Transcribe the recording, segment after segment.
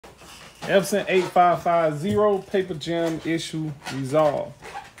Epson 8550 paper jam issue resolved.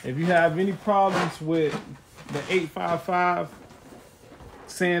 If you have any problems with the 855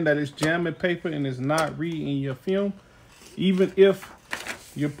 saying that it's jamming paper and it's not reading your film, even if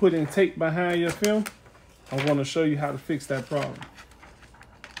you're putting tape behind your film, I'm going to show you how to fix that problem.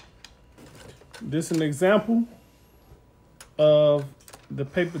 This is an example of the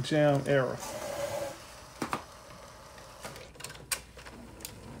paper jam error.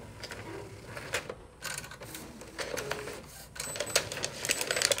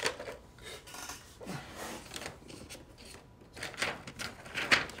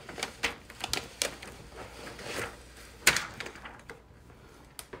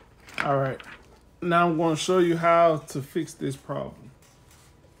 All right, now I'm going to show you how to fix this problem.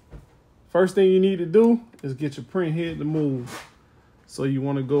 First thing you need to do is get your print head to move. So you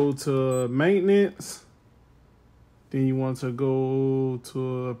want to go to maintenance, then you want to go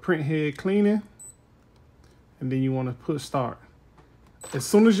to print head cleaning, and then you want to put start. As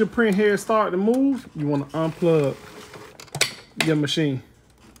soon as your print head start to move, you want to unplug your machine.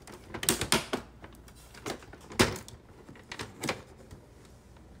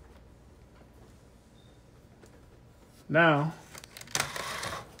 Now,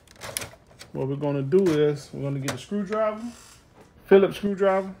 what we're going to do is we're going to get a screwdriver, Phillips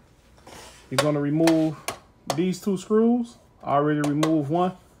screwdriver. You're going to remove these two screws. I already removed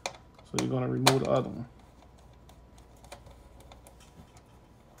one, so you're going to remove the other one.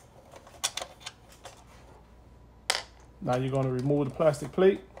 Now you're going to remove the plastic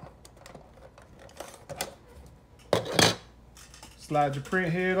plate. Slide your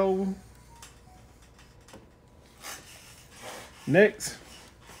print head over. Next,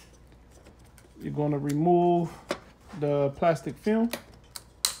 you're going to remove the plastic film.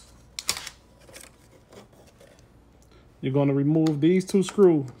 You're going to remove these two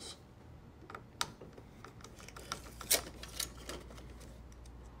screws.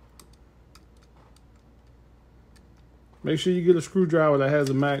 Make sure you get a screwdriver that has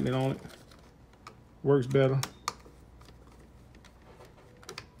a magnet on it. Works better.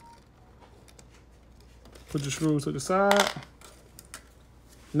 Put your screws to the side.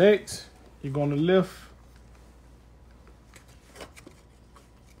 Next, you're going to lift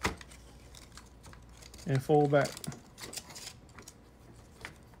and fold back.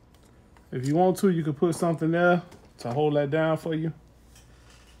 If you want to, you can put something there to hold that down for you.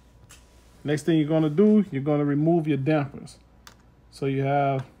 Next thing you're going to do, you're going to remove your dampers. So you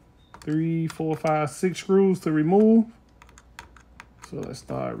have 3, 4, 5, 6 screws to remove. So let's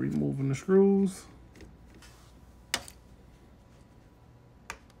start removing the screws.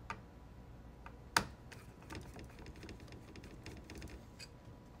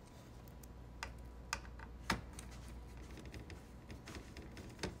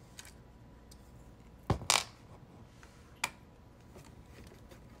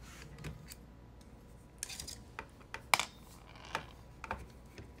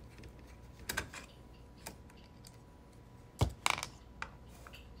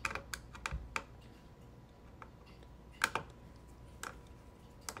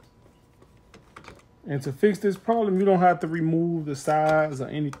 And to fix this problem, you don't have to remove the sides or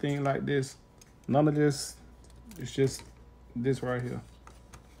anything like this. None of this. It's just this right here.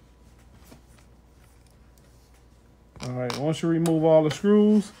 All right, once you remove all the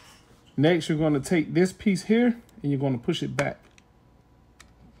screws, next you're going to take this piece here and you're going to push it back.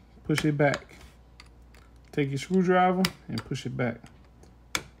 Push it back. Take your screwdriver and push it back.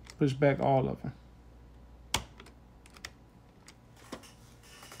 Push back all of them.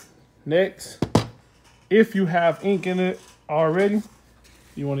 Next, if you have ink in it already,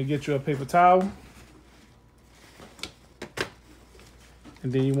 you want to get you a paper towel.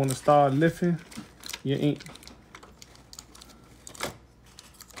 And then you want to start lifting your ink.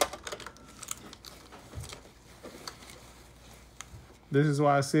 This is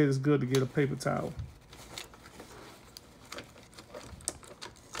why I said it's good to get a paper towel.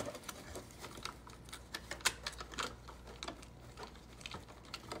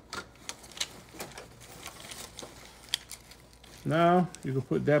 Now you can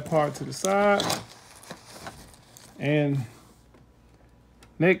put that part to the side. And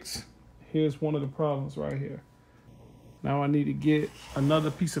next, here's one of the problems right here. Now I need to get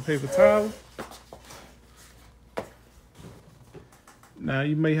another piece of paper towel. Now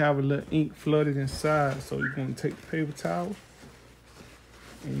you may have a little ink flooded inside, so you're going to take the paper towel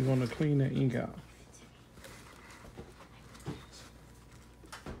and you're going to clean that ink out.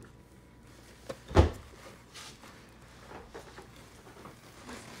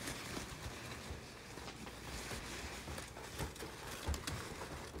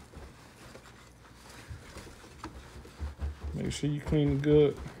 Make sure you clean it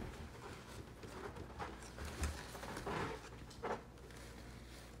good.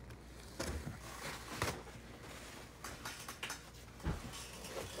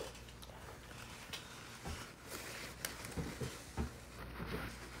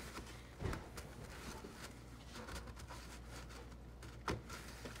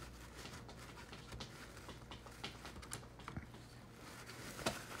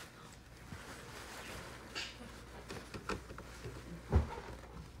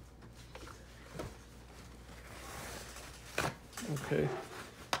 Okay,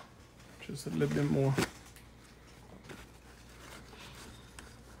 just a little bit more.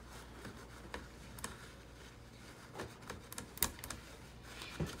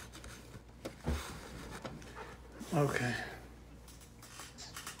 Okay.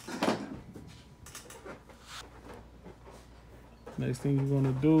 Next thing you're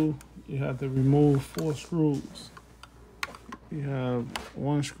gonna do, you have to remove 4 screws. You have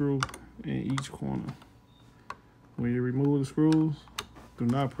 1 screw in each corner. When you remove the screws, do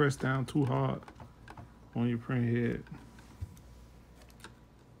not press down too hard on your print head.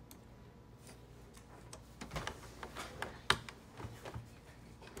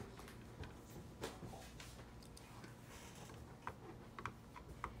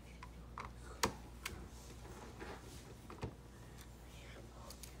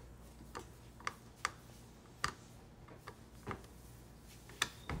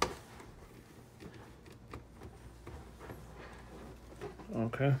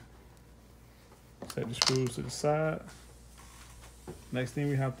 Okay. Set the screws to the side. Next thing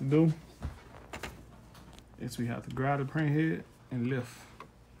we have to do is we have to grab the print head and lift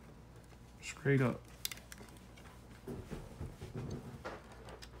straight up.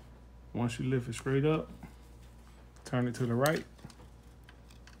 Once you lift it straight up, turn it to the right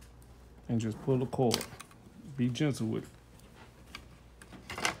and just pull the cord. Be gentle with it.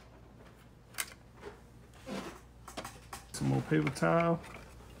 Some more paper towel.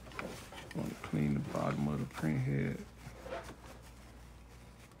 I want to clean the bottom of the print head.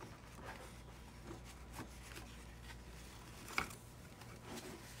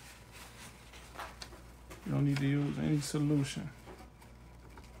 You don't need to use any solution,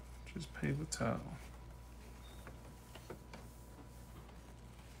 just paper towel.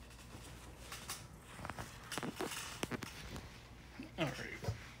 All right.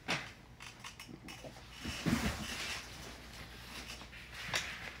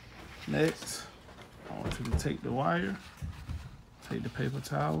 Next, I want you to take the wire, take the paper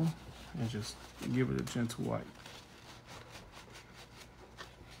towel, and just give it a gentle wipe.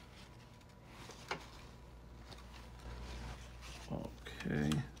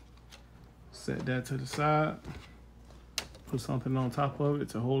 Okay, set that to the side. Put something on top of it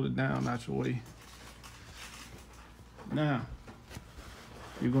to hold it down out your way. Now,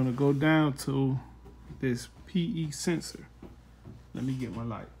 you're gonna go down to this PE sensor. Let me get my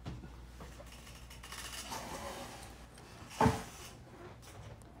light.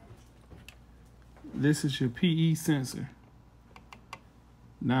 This is your PE sensor.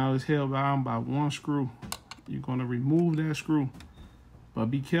 Now it's held down by 1 screw. You're gonna remove that screw, but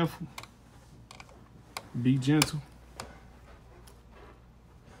be careful. Be gentle.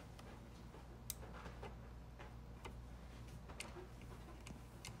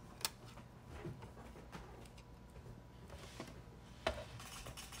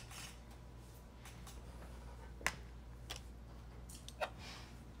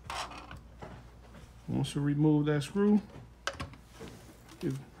 Once you remove that screw,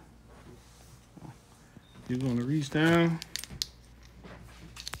 you're going to reach down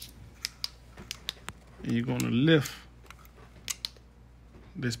and you're going to lift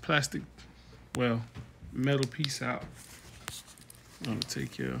this plastic, well, metal piece out. I'm going to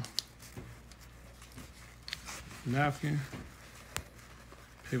take your napkin,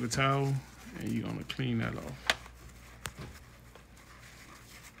 paper towel, and you're going to clean that off.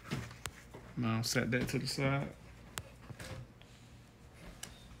 Now set that to the side.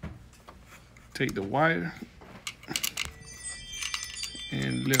 Take the wire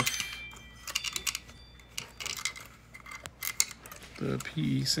and lift the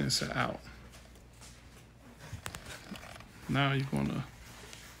PE sensor out. Now you're gonna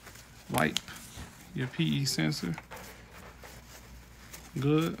wipe your PE sensor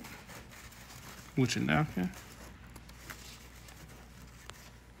good with your napkin.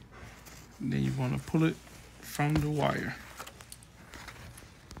 Then you want to pull it from the wire.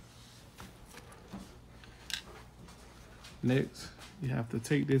 Next, you have to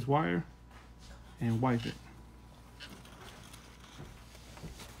take this wire and wipe it.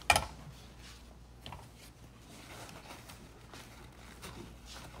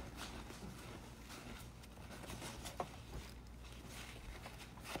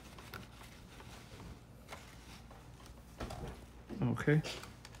 Okay.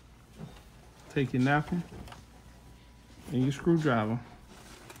 Take your napkin and your screwdriver.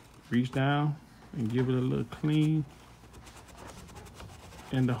 Reach down and give it a little clean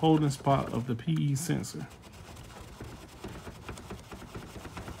in the holding spot of the PE sensor.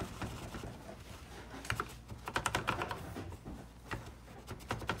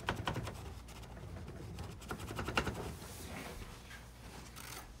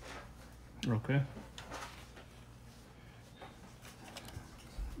 Okay.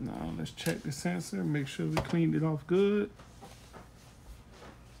 Now let's check the sensor, make sure we cleaned it off good.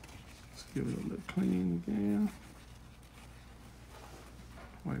 Let's give it a little clean again.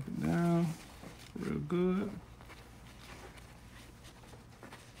 Wipe it down real good.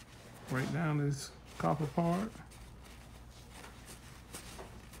 Right down this copper part.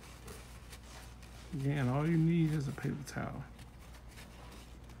 Again, all you need is a paper towel.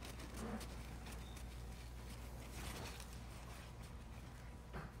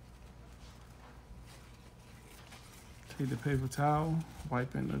 Take the paper towel,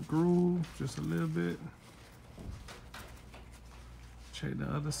 wipe in the groove just a little bit. Check the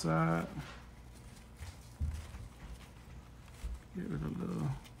other side. Give it a little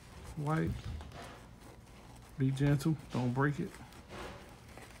wipe. Be gentle, don't break it.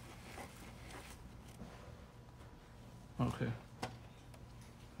 Okay.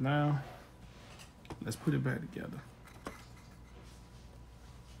 Now, let's put it back together.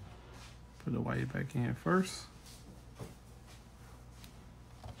 Put the wire back in first.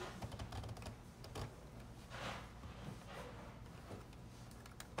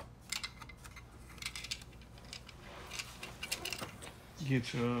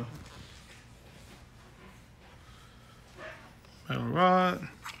 Get your metal rod.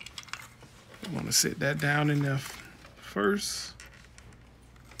 You want to sit that down in there first.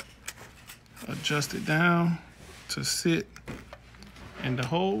 Adjust it down to sit in the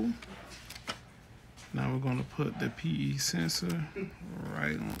hole. Now we're going to put the PE sensor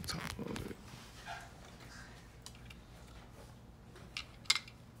right on top of it.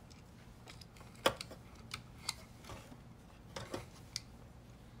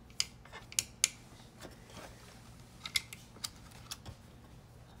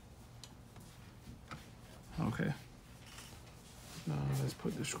 Okay. Now let's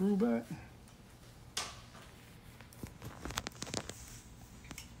put the screw back.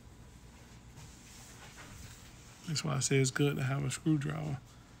 That's why I say it's good to have a screwdriver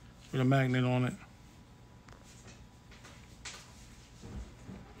with a magnet on it.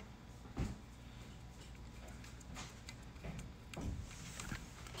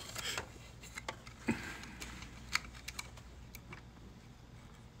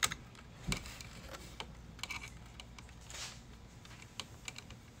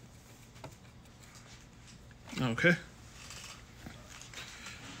 Okay.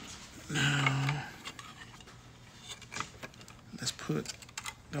 Now, let's put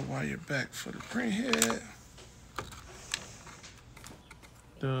the wire back for the print head.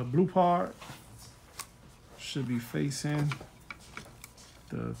 The blue part should be facing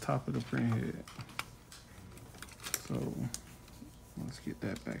the top of the print head. So let's get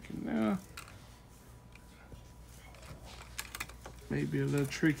that back in there. Maybe a little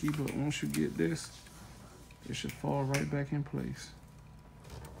tricky, but once you get this, it should fall right back in place.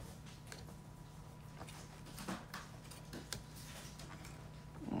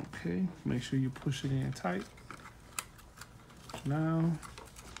 Okay, make sure you push it in tight. Now,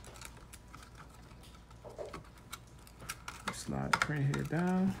 slide the print head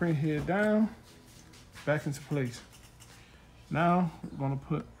down, back into place. Now, we're gonna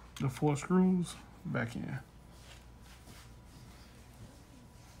put the 4 screws back in.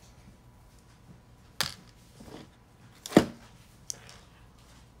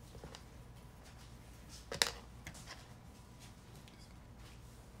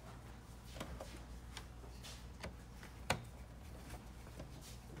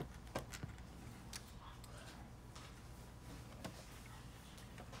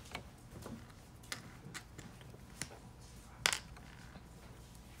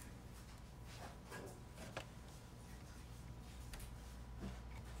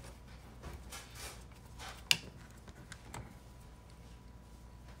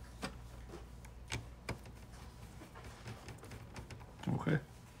 Okay.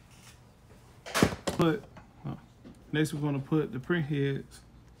 Next we're going to put the print heads,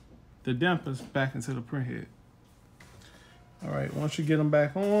 the dampers, back into the print head. All right, once you get them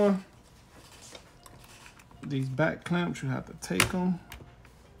back on, these back clamps, you have to take them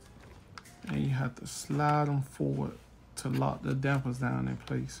and you have to slide them forward to lock the dampers down in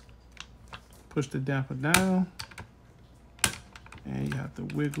place. Push the damper down And you have to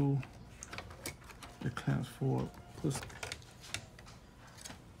wiggle the clamps forward.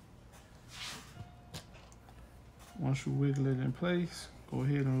 Once you wiggle it in place, go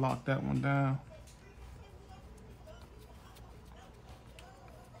ahead and lock that one down.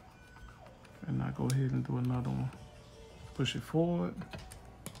 And now go ahead and do another one. Push it forward,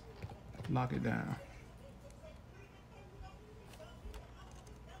 lock it down.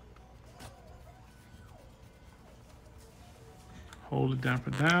 Hold the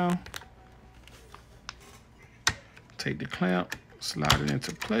damper down. Take the clamp, slide it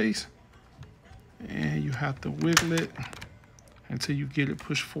into place, and you have to wiggle it until you get it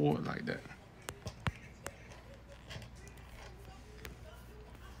pushed forward like that.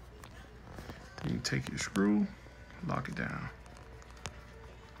 Then you take your screw, lock it down.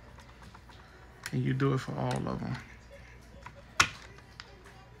 And you do it for all of them.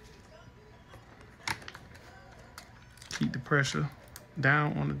 Keep the pressure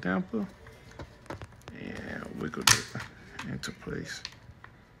down on the damper and wiggle it into place.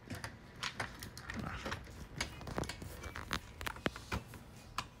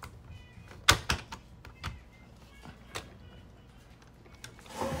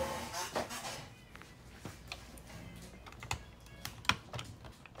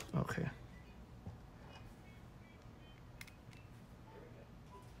 Okay.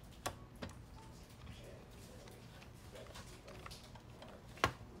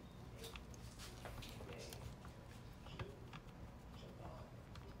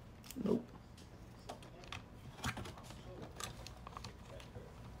 Nope.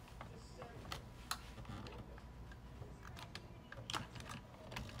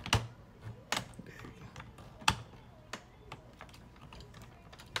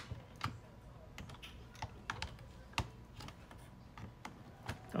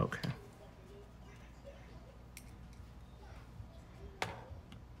 Okay.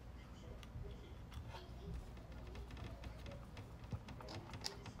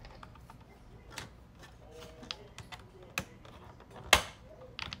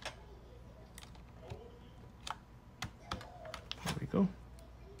 There we go.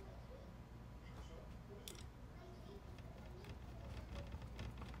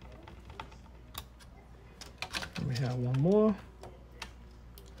 And we have one more.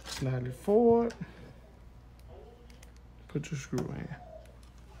 Slide it forward. Put your screw in.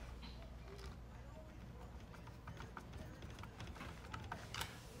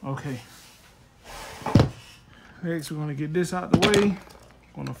 Okay. Next, we're gonna get this out the way.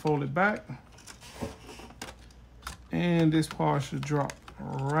 Gonna fold it back. And this part should drop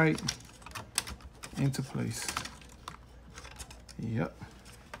right into place. Yep.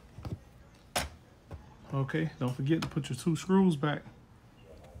 Okay, don't forget to put your 2 screws back.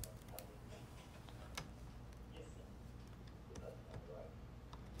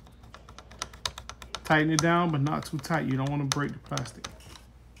 Tighten it down, but not too tight. You don't want to break the plastic.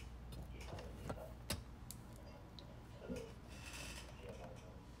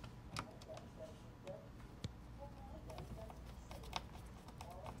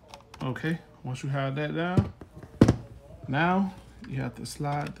 Okay, once you have that down, now you have to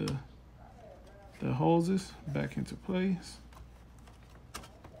slide the hoses back into place.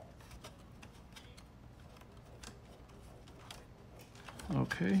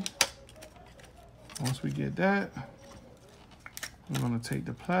 Okay. Once we get that, we're gonna take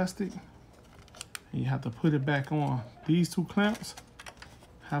the plastic and you have to put it back on. These 2 clamps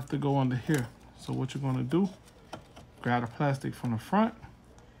have to go under here. So what you're gonna do, grab the plastic from the front,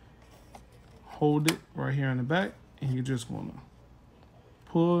 hold it right here in the back, and you're just gonna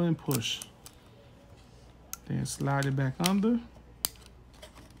pull and push. Then slide it back under.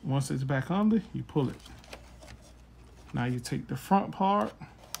 Once it's back under, you pull it. Now you take the front part,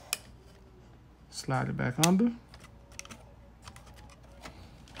 slide it back under.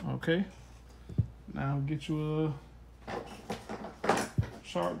 Okay. Now get you a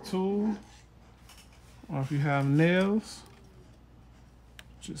sharp tool, or if you have nails,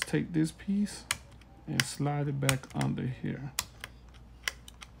 just take this piece and slide it back under here.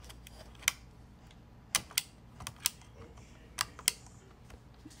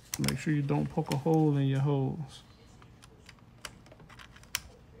 Make sure you don't poke a hole in your hose.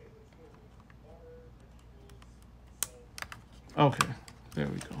 Okay, there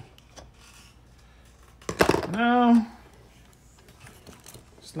we go. Now,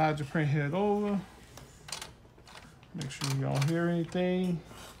 slide your print head over. Make sure you don't hear anything.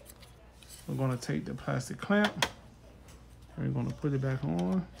 We're gonna take the plastic clamp and we're gonna put it back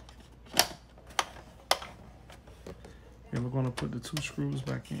on. And we're gonna put the 2 screws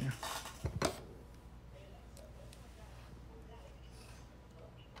back in.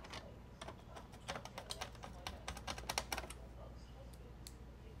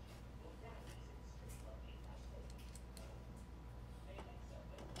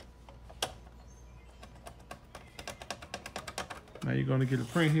 Now you're gonna get a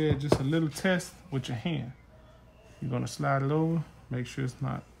print head, just a little test with your hand. You're gonna slide it over, make sure it's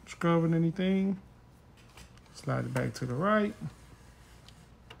not scrubbing anything. Slide it back to the right.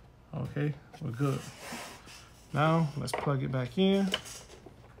 Okay, we're good. Now let's plug it back in.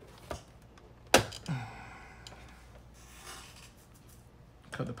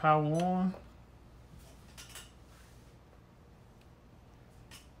 Cut the power on.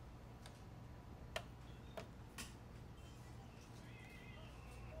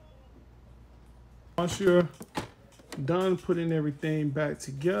 Once you're done putting everything back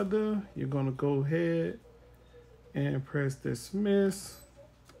together, you're gonna go ahead and press dismiss.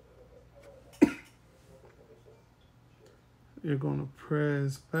 You're gonna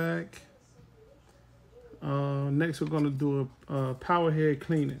press back. Next, we're gonna do a power head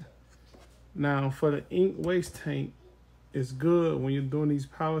cleaning. Now, for the ink waste tank, it's good when you're doing these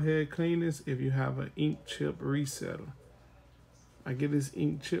power head cleanings if you have an ink chip resetter. I get this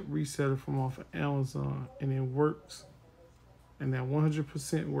ink chip resetter from off of Amazon, and it works, and that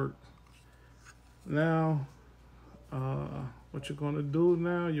 100% works. Now, what you're gonna do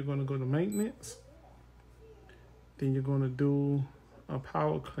now, you're gonna go to maintenance. Then you're gonna do a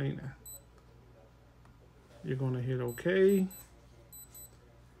power cleaner. You're gonna hit OK.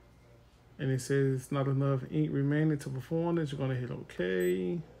 And it says not enough ink remaining to perform this. You're gonna hit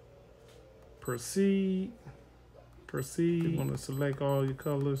OK. Proceed. Proceed. You're gonna select all your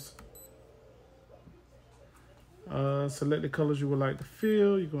colors. Select the colors you would like to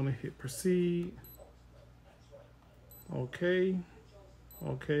fill. You're gonna hit proceed. OK.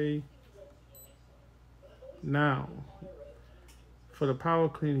 OK. Now, for the power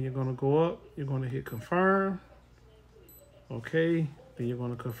cleaner, you're gonna go up, you're gonna hit confirm. Okay, then you're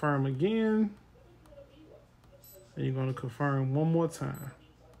gonna confirm again. And you're gonna confirm one more time.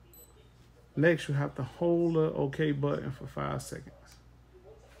 Next, you have to hold the OK button for 5 seconds.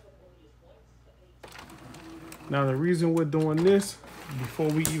 Now, the reason we're doing this, before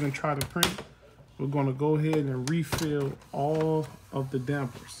we even try to print, we're gonna go ahead and refill all of the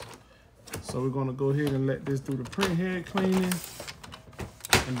dampers. So we're gonna go ahead and let this do the print head cleaning,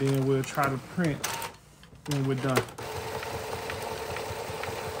 and then we'll try to print when we're done.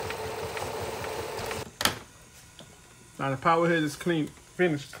 Now the power head is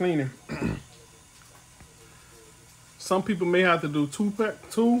finished cleaning. Some people may have to do two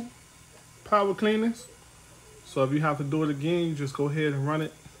power cleanings. So if you have to do it again, you just go ahead and run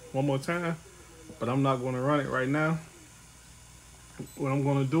it one more time. But I'm not gonna run it right now. What I'm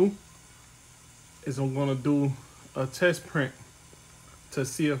gonna do is I'm gonna do a test print to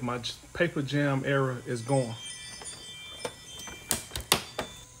see if my paper jam error is gone.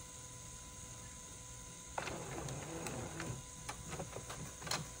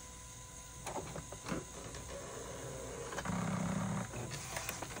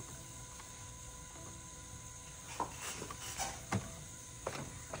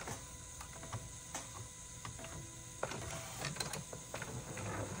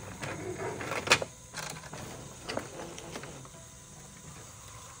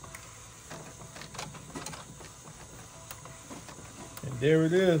 There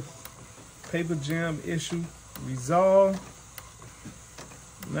it is, paper jam issue resolved.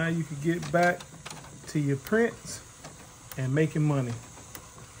 Now you can get back to your prints and making money.